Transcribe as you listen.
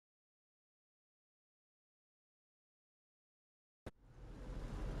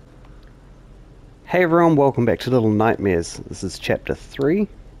Hey everyone, welcome back to Little Nightmares. This is chapter 3.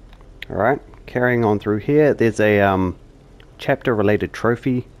 Alright, carrying on through here. There's a chapter related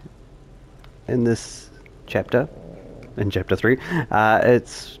trophy in this chapter, in chapter 3. I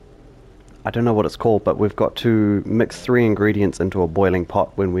don't know what it's called, but we've got to mix 3 ingredients into a boiling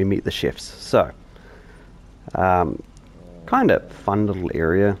pot when we meet the chefs. So, kind of fun little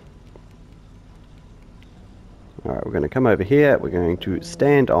area. Alright, we're going to come over here. We're going to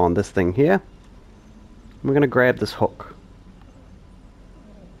stand on this thing here. We're going to grab this hook.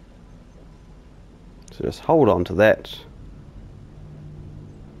 So just hold on to that.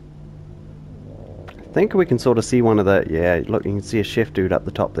 I think we can sort of see one of the... Yeah, look, you can see a chef dude up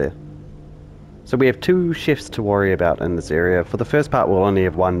the top there. So we have 2 chefs to worry about in this area. For the first part we'll only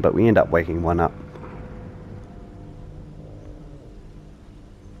have 1, but we end up waking one up.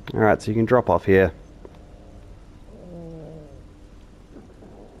 Alright, so you can drop off here.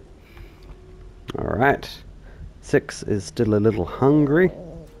 Alright. 6 is still a little hungry.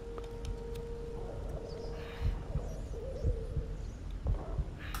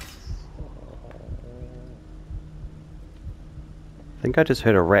 I think I just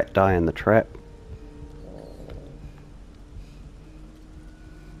heard a rat die in the trap.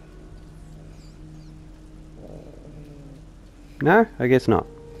 No? I guess not.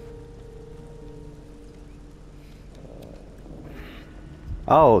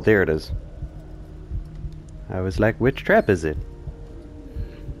 Oh, there it is. I was like, which trap is it?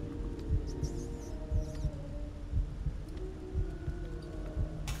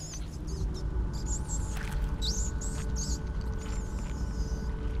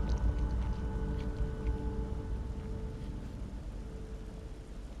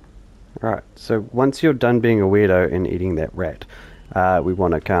 Alright, so once you're done being a weirdo and eating that rat, we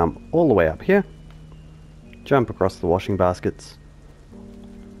want to come all the way up here, jump across the washing baskets.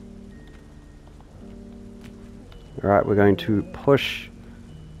 Alright, we're going to push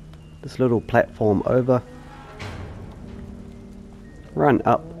this little platform over, run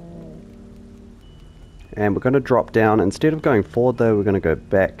up, and we're going to drop down. Instead of going forward though, we're going to go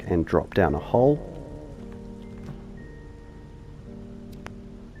back and drop down a hole.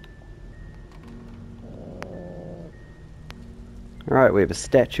 Alright, we have a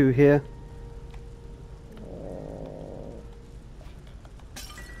statue here.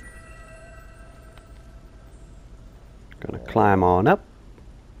 Gonna climb on up.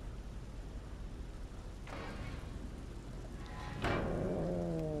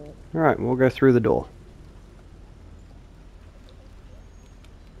 Alright, we'll go through the door.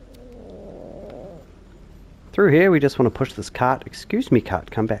 Through here, we just want to push this cart. Excuse me, cart,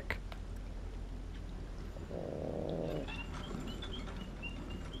 come back.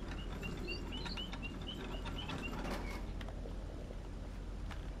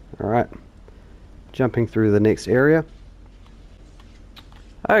 Alright, jumping through the next area.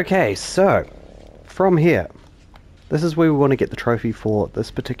 Okay, so from here, this is where we want to get the trophy for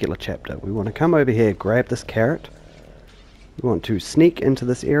this particular chapter. We want to come over here, grab this carrot. We want to sneak into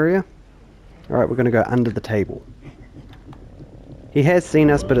this area. Alright, we're going to go under the table. He has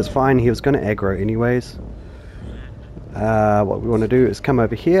seen us, but it's fine. He was going to aggro anyways. What we want to do is come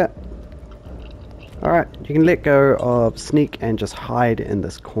over here. Alright, you can let go of sneak and just hide in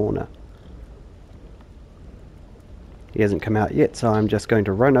this corner. He hasn't come out yet, so I'm just going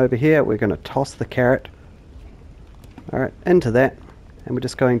to run over here. We're going to toss the carrot, alright, into that, and we're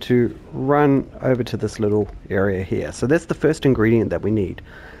just going to run over to this little area here. So that's the first ingredient that we need.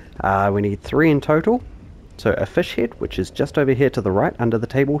 We need 3 in total. So a fish head, which is just over here to the right, under the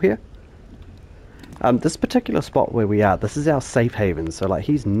table here. This particular spot where we are, this is our safe haven, so like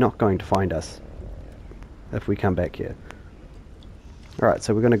he's not going to find us if we come back here. Alright,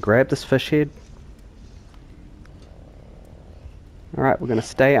 so we're going to grab this fish head. Alright, we're going to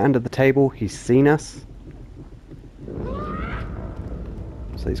stay under the table. He's seen us.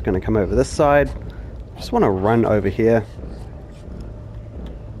 So he's going to come over this side. Just want to run over here.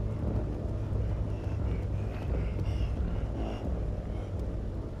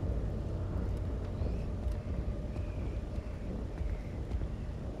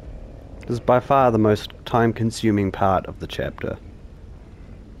 This is by far the most time-consuming part of the chapter.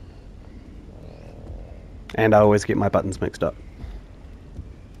 And I always get my buttons mixed up.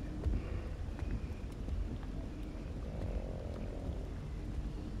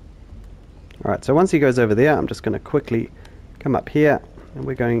 Alright, so once he goes over there, I'm just going to quickly come up here, and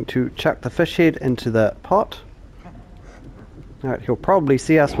we're going to chuck the fish head into the pot. Alright, he'll probably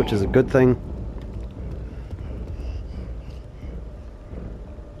see us, which is a good thing.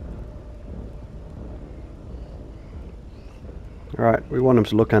 Alright, we want him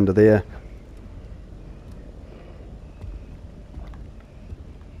to look under there.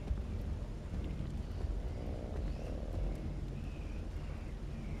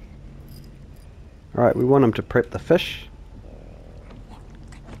 Alright, we want him to prep the fish.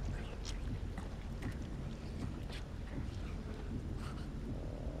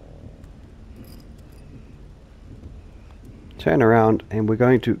 Turn around, and we're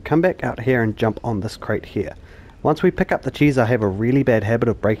going to come back out here and jump on this crate here. Once we pick up the cheese, I have a really bad habit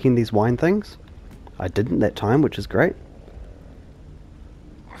of breaking these wine things. I didn't that time, which is great.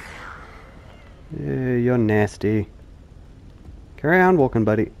 Yeah, you're nasty. Carry on walking,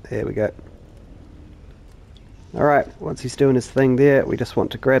 buddy. There we go. Alright, once he's doing his thing there, we just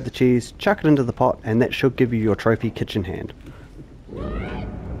want to grab the cheese, chuck it into the pot, and that should give you your trophy kitchen hand.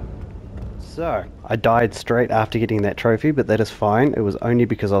 So, I died straight after getting that trophy, but that is fine. It was only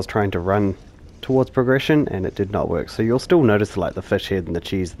because I was trying to run towards progression and it did not work. So you'll still notice like the fish head and the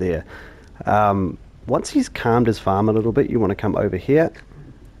cheese there. Once he's calmed his farm a little bit, you want to come over here.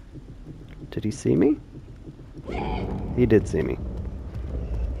 Did he see me? He did see me.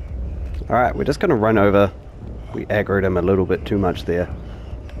 Alright, we're just going to run over. We aggroed him a little bit too much there.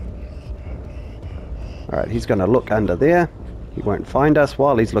 Alright, he's going to look under there. He won't find us.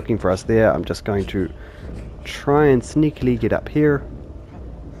 While he's looking for us there, I'm just going to try and sneakily get up here.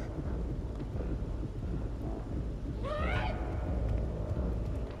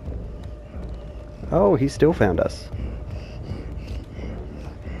 Oh, he still found us.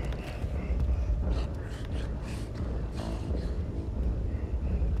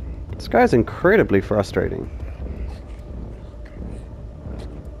 This guy's incredibly frustrating.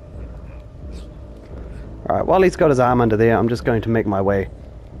 Alright, while he's got his arm under there, I'm just going to make my way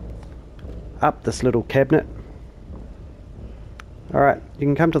up this little cabinet. Alright, you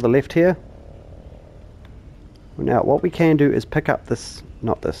can come to the left here. Now, what we can do is pick up this,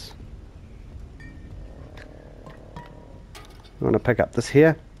 not this. We want to pick up this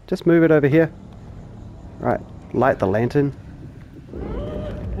here. Just move it over here. Right, light the lantern.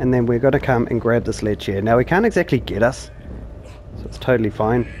 And then we're going to come and grab this lead chair. Now, we can't exactly get us, so it's totally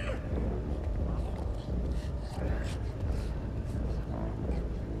fine.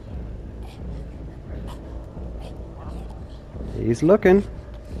 He's looking.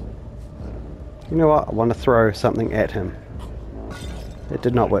 You know what? I want to throw something at him. It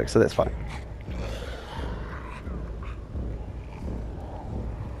did not work, so that's fine.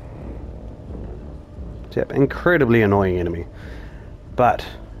 Yep, incredibly annoying enemy. But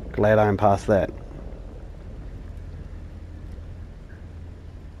glad I'm past that.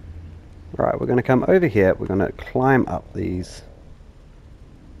 Right, we're going to come over here. We're going to climb up these.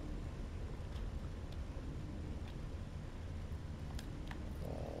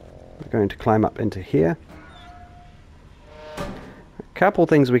 Going to climb up into here. A couple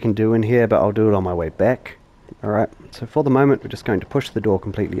things we can do in here, but I'll do it on my way back. Alright, so for the moment we're just going to push the door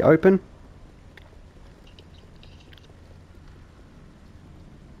completely open.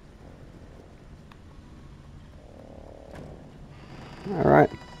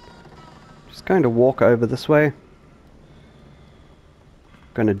 Alright, just going to walk over this way.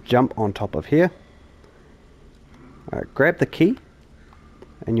 Going to jump on top of here. Alright, grab the key.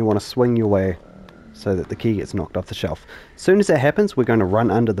 And you want to swing your way so that the key gets knocked off the shelf. As soon as that happens, we're going to run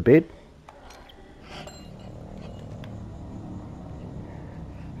under the bed.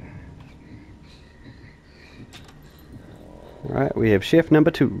 Alright, we have chef number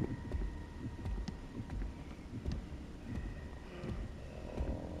 2.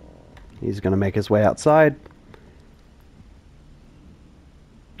 He's going to make his way outside.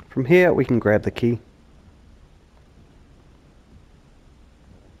 From here, we can grab the key.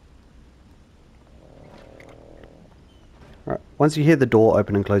 Alright, once you hear the door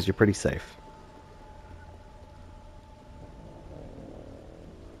open and close, you're pretty safe.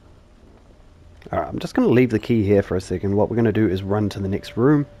 Alright, I'm just going to leave the key here for a second. What we're going to do is run to the next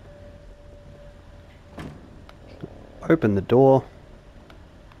room. Open the door.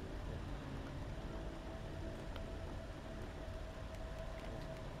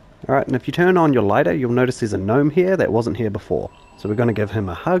 Alright, and if you turn on your lighter, you'll notice there's a gnome here that wasn't here before. So we're going to give him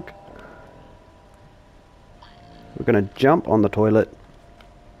a hug. We're going to jump on the toilet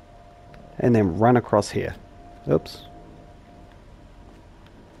and then run across here. Oops.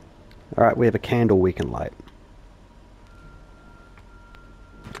 Alright, we have a candle we can light.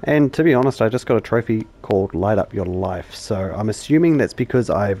 And to be honest, I just got a trophy called Light Up Your Life, so I'm assuming that's because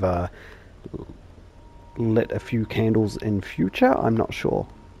I've lit a few candles in future. I'm not sure.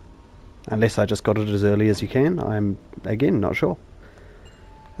 Unless I just got it as early as you can. I'm, again, not sure.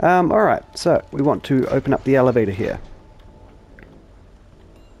 Alright, so we want to open up the elevator here.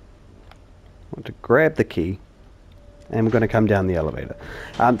 Want to grab the key, and we're going to come down the elevator.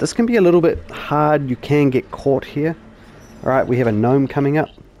 This can be a little bit hard. You can get caught here. Alright, we have a gnome coming up.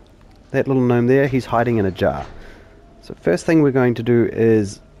 that little gnome there, he's hiding in a jar. So first thing we're going to do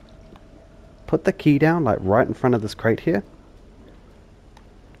is put the key down, like right in front of this crate here.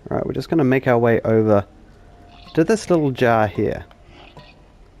 Alright, we're just going to make our way over to this little jar here.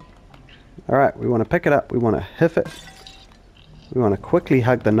 Alright, we want to pick it up, we want to hiff it, we want to quickly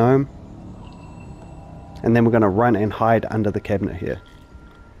hug the gnome, and then we're going to run and hide under the cabinet here.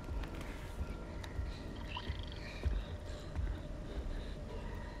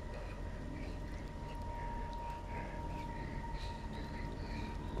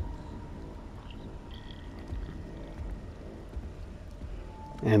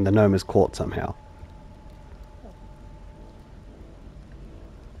 And the gnome is caught somehow.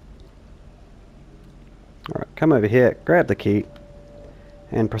 Alright, come over here, grab the key,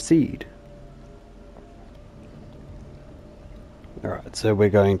 and proceed. Alright, so we're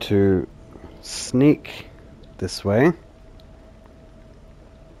going to sneak this way.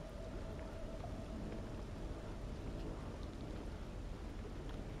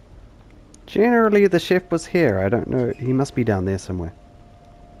 Generally the chef was here, I don't know, he must be down there somewhere.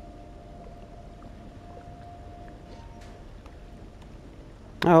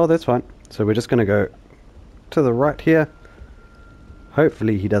 Oh, that's fine. So we're just going to go to the right here.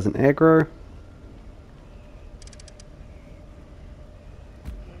 Hopefully he doesn't aggro.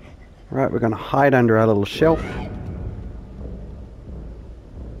 Right, we're going to hide under our little shelf.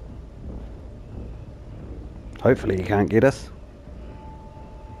 Hopefully he can't get us.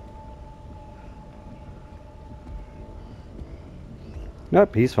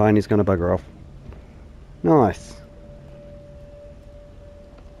 Nope, he's fine. He's going to bugger off. Nice.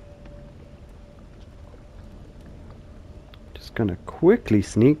 Just going to quickly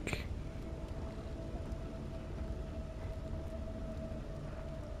sneak.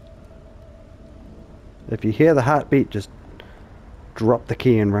 If you hear the heartbeat, just drop the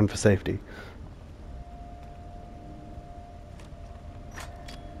key and run for safety.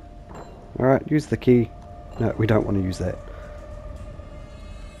 Alright, use the key. No, we don't want to use that.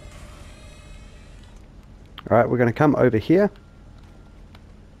 Alright, we're going to come over here.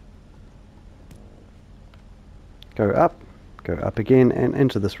 Go up again, and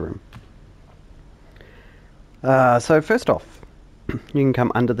into this room. So first off, you can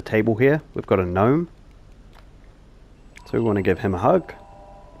come under the table here. We've got a gnome. So we want to give him a hug.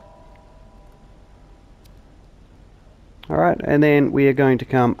 Alright, and then we are going to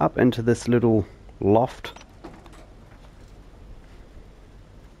come up into this little loft.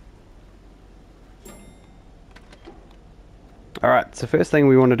 Alright, so first thing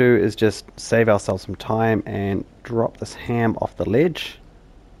we want to do is just save ourselves some time and drop this ham off the ledge.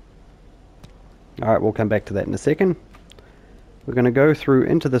 Alright, we'll come back to that in a second. We're going to go through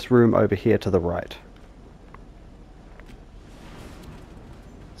into this room over here to the right.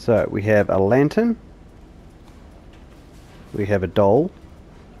 So we have a lantern. We have a doll.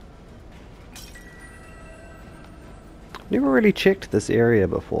 Never really checked this area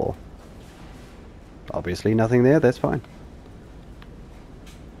before. Obviously nothing there, that's fine.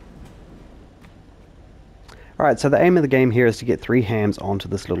 Alright, so the aim of the game here is to get 3 hams onto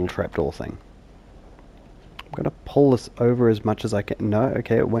this little trapdoor thing. I'm going to pull this over as much as I can. No,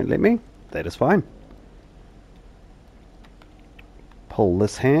 okay, it won't let me. That is fine. Pull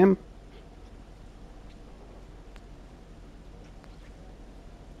this ham.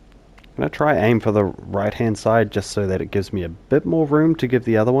 I'm going to try aim for the right hand side just so that it gives me a bit more room to give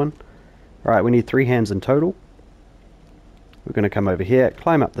the other one. Alright, we need 3 hams in total. We're going to come over here,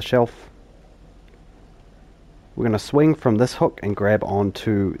 climb up the shelf. We're going to swing from this hook and grab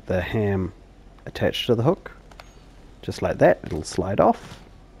onto the ham attached to the hook. Just like that, it'll slide off.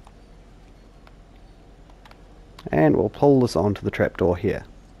 And we'll pull this onto the trapdoor here.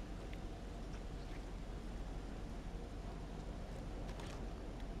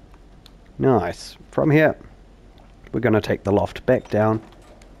 Nice. From here, we're going to take the loft back down.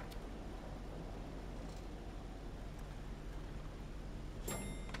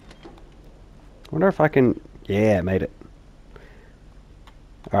 Wonder if I can... Yeah, made it.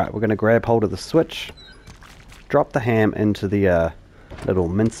 Alright, we're going to grab hold of the switch. Drop the ham into the little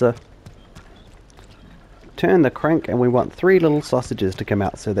mincer. Turn the crank, and we want 3 little sausages to come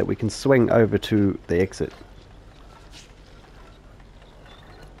out so that we can swing over to the exit.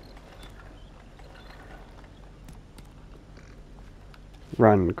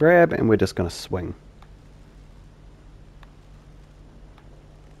 Run, grab, and we're just going to swing.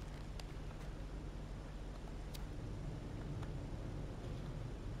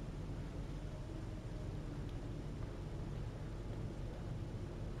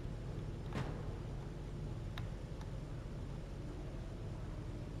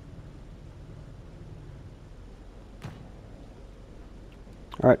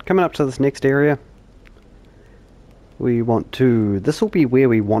 Alright, coming up to this next area, we want to, this will be where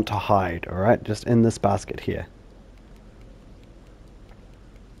we want to hide, alright, just in this basket here.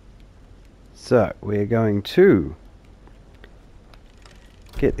 So, we're going to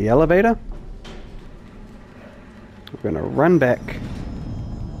get the elevator. We're going to run back,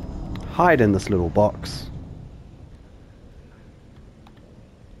 hide in this little box.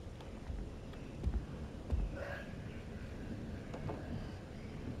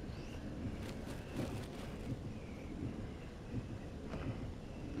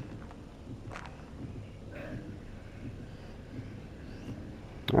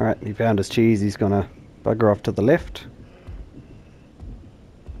 Alright, he found his cheese, he's gonna bugger off to the left.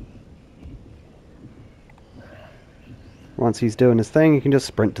 Once he's doing his thing, you can just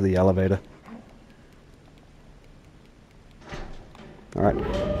sprint to the elevator. Alright.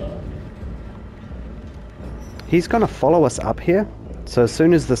 He's gonna follow us up here, so as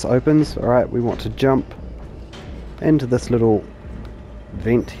soon as this opens, alright, we want to jump into this little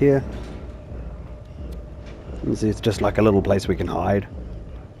vent here. It's just like a little place we can hide.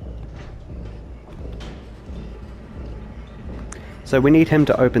 So we need him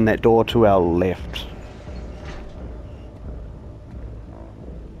to open that door to our left.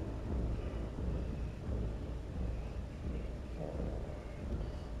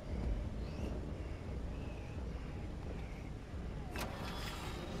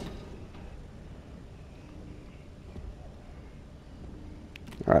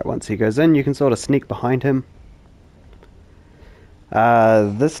 Alright, once he goes in, you can sort of sneak behind him.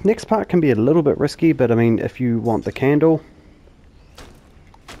 This next part can be a little bit risky, but I mean, if you want the candle,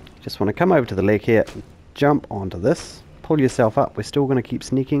 just want to come over to the leg here, jump onto this, pull yourself up. We're still going to keep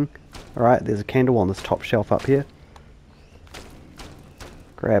sneaking. Alright, there's a candle on this top shelf up here.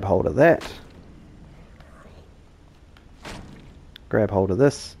 Grab hold of that. Grab hold of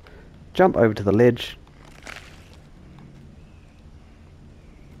this. Jump over to the ledge.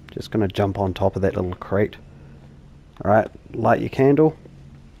 Just going to jump on top of that little crate. Alright, light your candle.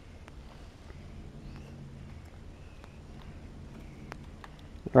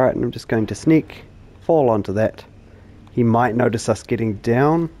 Alright, and I'm just going to sneak, fall onto that. He might notice us getting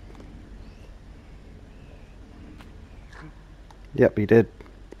down. Yep, he did.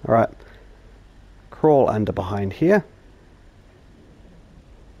 Alright, crawl under behind here.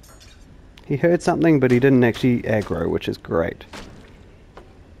 He heard something, but he didn't actually aggro, which is great.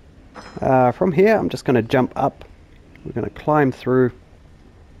 From here, I'm just going to jump up. We're going to climb through.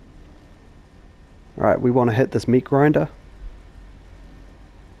 Alright, we want to hit this meat grinder.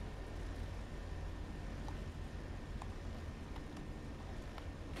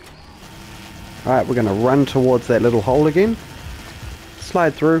 Alright, we're going to run towards that little hole again.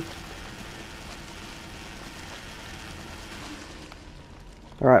 Slide through.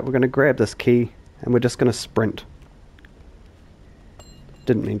 Alright, we're going to grab this key and we're just going to sprint.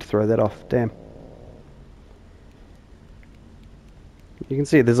 Didn't mean to throw that off, damn. You can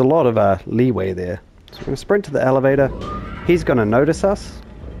see there's a lot of leeway there. So we're going to sprint to the elevator. He's going to notice us.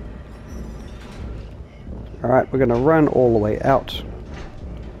 Alright, we're going to run all the way out.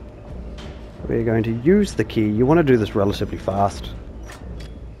 We're going to use the key. You want to do this relatively fast.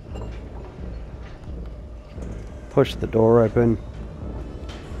 Push the door open.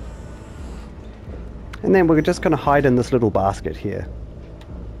 And then we're just going to hide in this little basket here.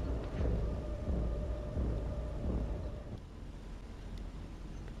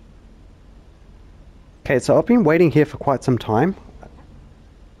 Okay, so I've been waiting here for quite some time.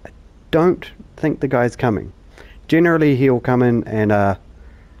 I don't think the guy's coming. Generally he'll come in and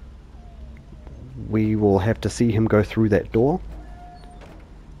we will have to see him go through that door.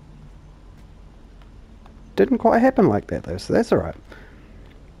 Didn't quite happen like that though, so that's alright.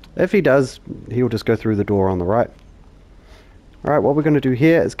 If he does, he'll just go through the door on the right. Alright, what we're going to do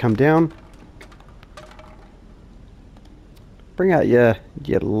here is come down. Bring out your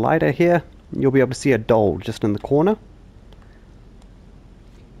lighter here. You'll be able to see a doll just in the corner.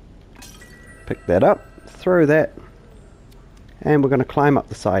 Pick that up, throw that, and we're going to climb up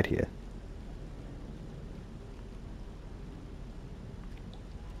the side here.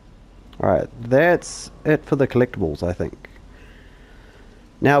 Alright, that's it for the collectibles, I think.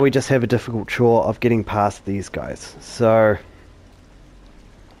 Now we just have a difficult chore of getting past these guys. So,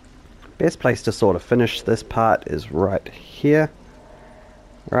 best place to sort of finish this part is right here.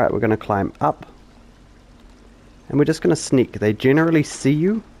 Alright, we're going to climb up. And we're just going to sneak. They generally see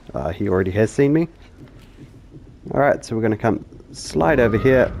you. He already has seen me. Alright, so we're going to come slide over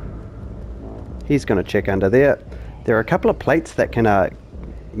here. He's going to check under there. There are a couple of plates that can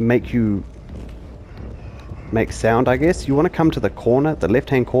make you make sound, I guess, you want to come to the corner, the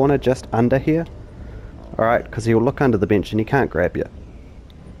left-hand corner, just under here. Alright, because he'll look under the bench and he can't grab you.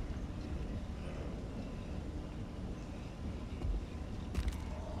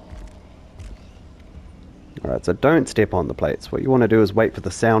 Alright, so don't step on the plates. What you want to do is wait for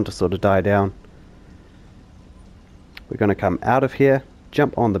the sound to sort of die down. We're going to come out of here,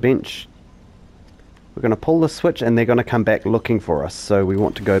 jump on the bench. We're going to pull the switch and they're going to come back looking for us. So we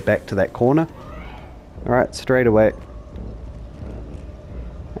want to go back to that corner. Alright, straight away.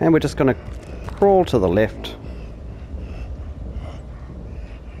 And we're just going to crawl to the left.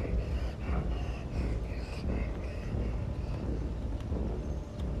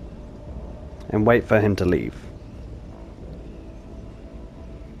 And wait for him to leave.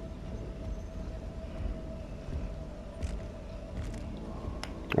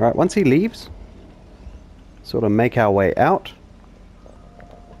 Alright, once he leaves, sort of make our way out.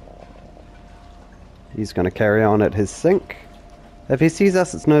 He's going to carry on at his sink. If he sees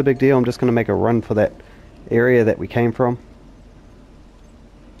us, it's no big deal. I'm just going to make a run for that area that we came from.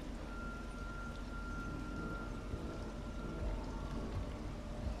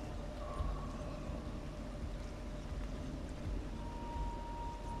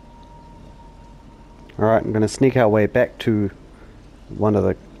 Alright, I'm going to sneak our way back to one of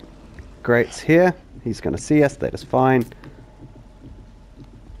the grates here. He's going to see us, that is fine.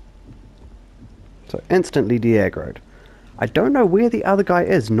 So instantly de-aggroed. I don't know where the other guy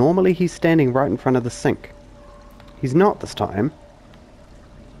is. Normally he's standing right in front of the sink. He's not this time.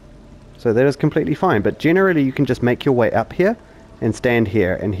 So that is completely fine. But generally you can just make your way up here and stand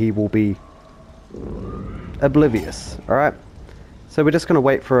here and he will be oblivious. Alright. So we're just going to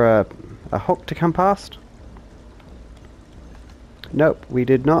wait for a hook to come past. Nope, we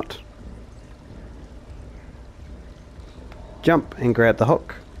did not. Jump and grab the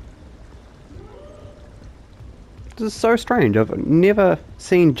hook. This is so strange. I've never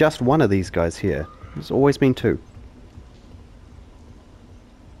seen just one of these guys here. There's always been two.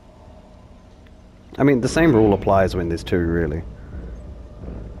 I mean, the same rule applies when there's two, really.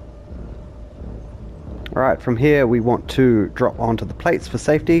 Alright, from here we want to drop onto the plates for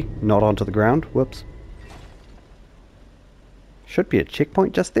safety, not onto the ground. Whoops. Should be a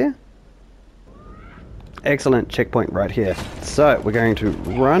checkpoint just there. Excellent checkpoint right here. So, we're going to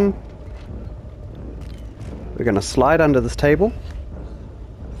run. We're going to slide under this table.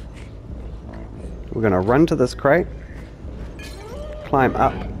 We're going to run to this crate. Climb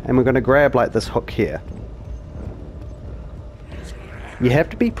up. And we're going to grab like this hook here. You have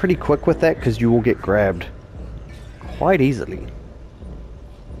to be pretty quick with that because you will get grabbed quite easily.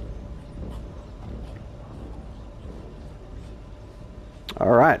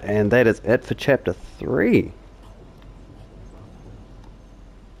 Alright, and that is it for chapter 3.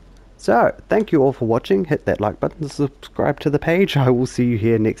 So, thank you all for watching. Hit that like button, subscribe to the page. I will see you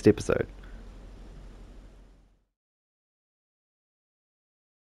here next episode.